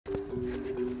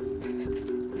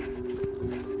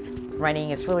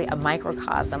running is really a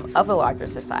microcosm of a larger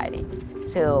society.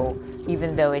 So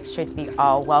even though it should be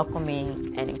all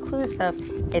welcoming and inclusive,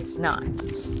 it's not.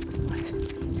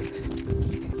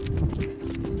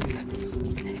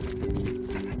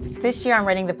 This year I'm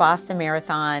running the Boston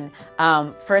Marathon,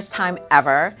 first time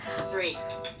ever. 3,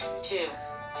 2,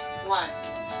 1.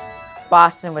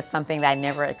 Boston was something that I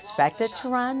never expected to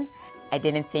run. I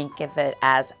didn't think of it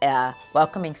as a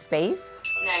welcoming space.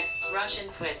 Next, Russian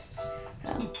twist.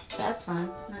 Oh, that's fine.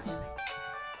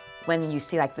 When you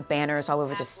see like the banners all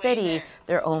over the city,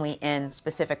 they're only in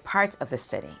specific parts of the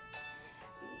city.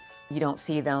 You don't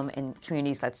see them in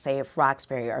communities, let's say, of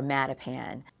Roxbury or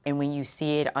Mattapan. And when you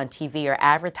see it on TV or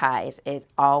advertised, it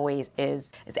always is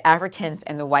the Africans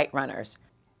and the white runners.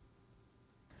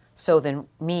 So then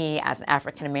me, as an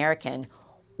African American,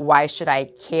 why should I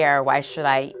care? Why should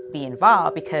I be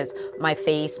involved? Because my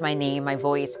face, my name, my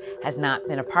voice has not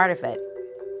been a part of it.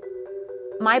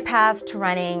 My path to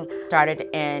running started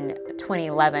in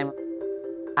 2011.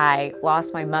 I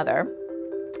lost my mother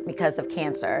because of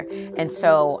cancer, and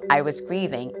so I was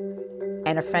grieving.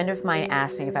 And a friend of mine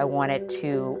asked me if I wanted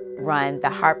to run the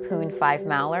Harpoon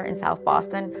 5-miler in South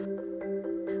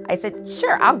Boston. I said,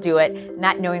 sure, I'll do it,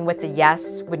 not knowing what the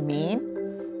yes would mean.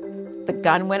 The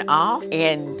gun went off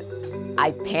and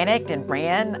I panicked and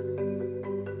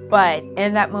ran. But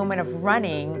in that moment of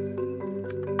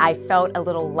running, I felt a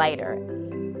little lighter.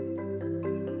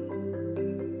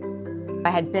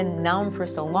 I had been numb for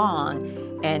so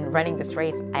long, and running this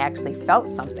race, I actually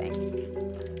felt something.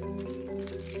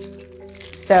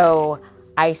 So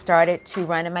I started to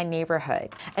run in my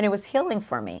neighborhood, and it was healing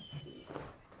for me.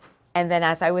 And then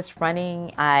as I was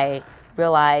running, I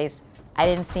realized I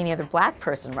didn't see any other black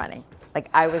person running. Like,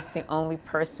 I was the only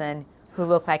person who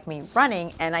looked like me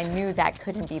running, and I knew that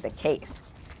couldn't be the case.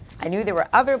 I knew there were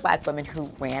other black women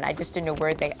who ran, I just didn't know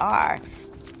where they are.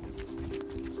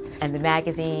 And the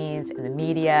magazines and the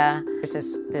media, there's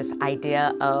this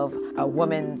idea of a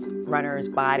woman's runner's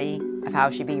body, of how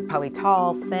she'd be probably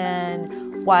tall,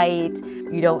 thin, white.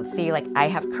 You don't see, like, I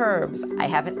have curves, I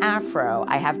have an afro,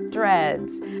 I have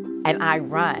dreads, and I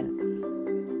run.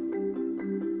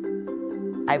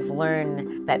 I've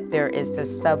learned that there is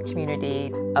this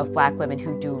sub-community of black women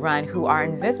who do run, who are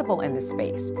invisible in this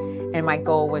space. And my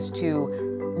goal was to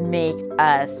make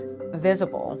us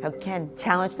visible. So again,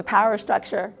 challenge the power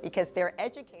structure, because they're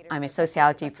educators. I'm a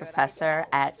sociology professor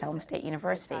at Selma State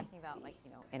University.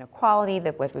 Inequality,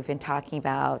 that what we've been talking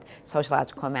about,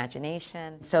 sociological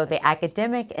imagination. So the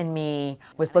academic in me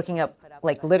was looking up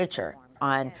like literature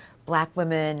on black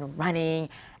women running,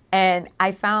 and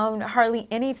I found hardly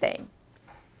anything.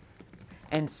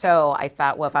 And so I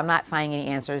thought, well, if I'm not finding any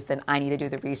answers, then I need to do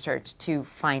the research to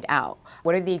find out.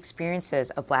 What are the experiences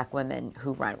of black women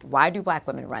who run? Why do black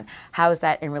women run? How is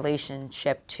that in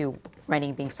relationship to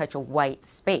running being such a white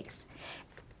space?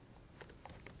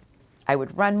 I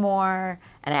would run more,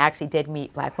 and I actually did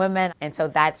meet black women. And so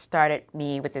that started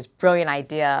me with this brilliant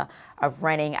idea of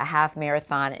running a half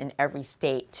marathon in every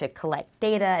state to collect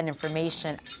data and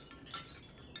information.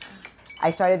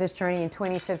 I started this journey in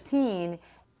 2015.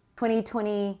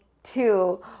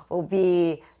 2022 will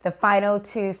be the final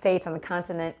 2 states on the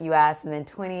continent, US, and then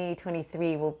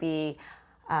 2023 will be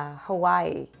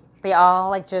Hawaii. They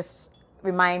all like just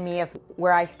remind me of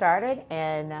where I started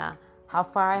and how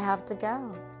far I have to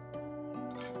go.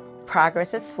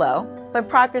 Progress is slow, but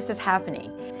progress is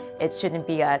happening. It shouldn't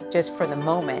be just for the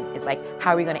moment. It's like,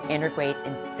 how are we going to integrate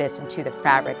this into the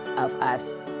fabric of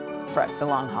us for the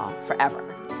long haul, forever?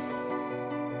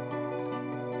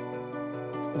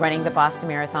 Running the Boston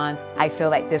Marathon, I feel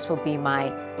like this will be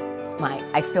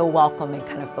I feel welcome and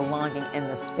kind of belonging in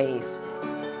the space.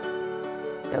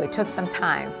 So it took some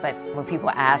time, but when people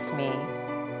ask me,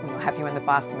 have you run the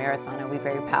Boston Marathon, I'll be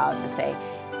very proud to say,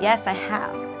 yes, I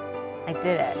have. I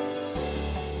did it.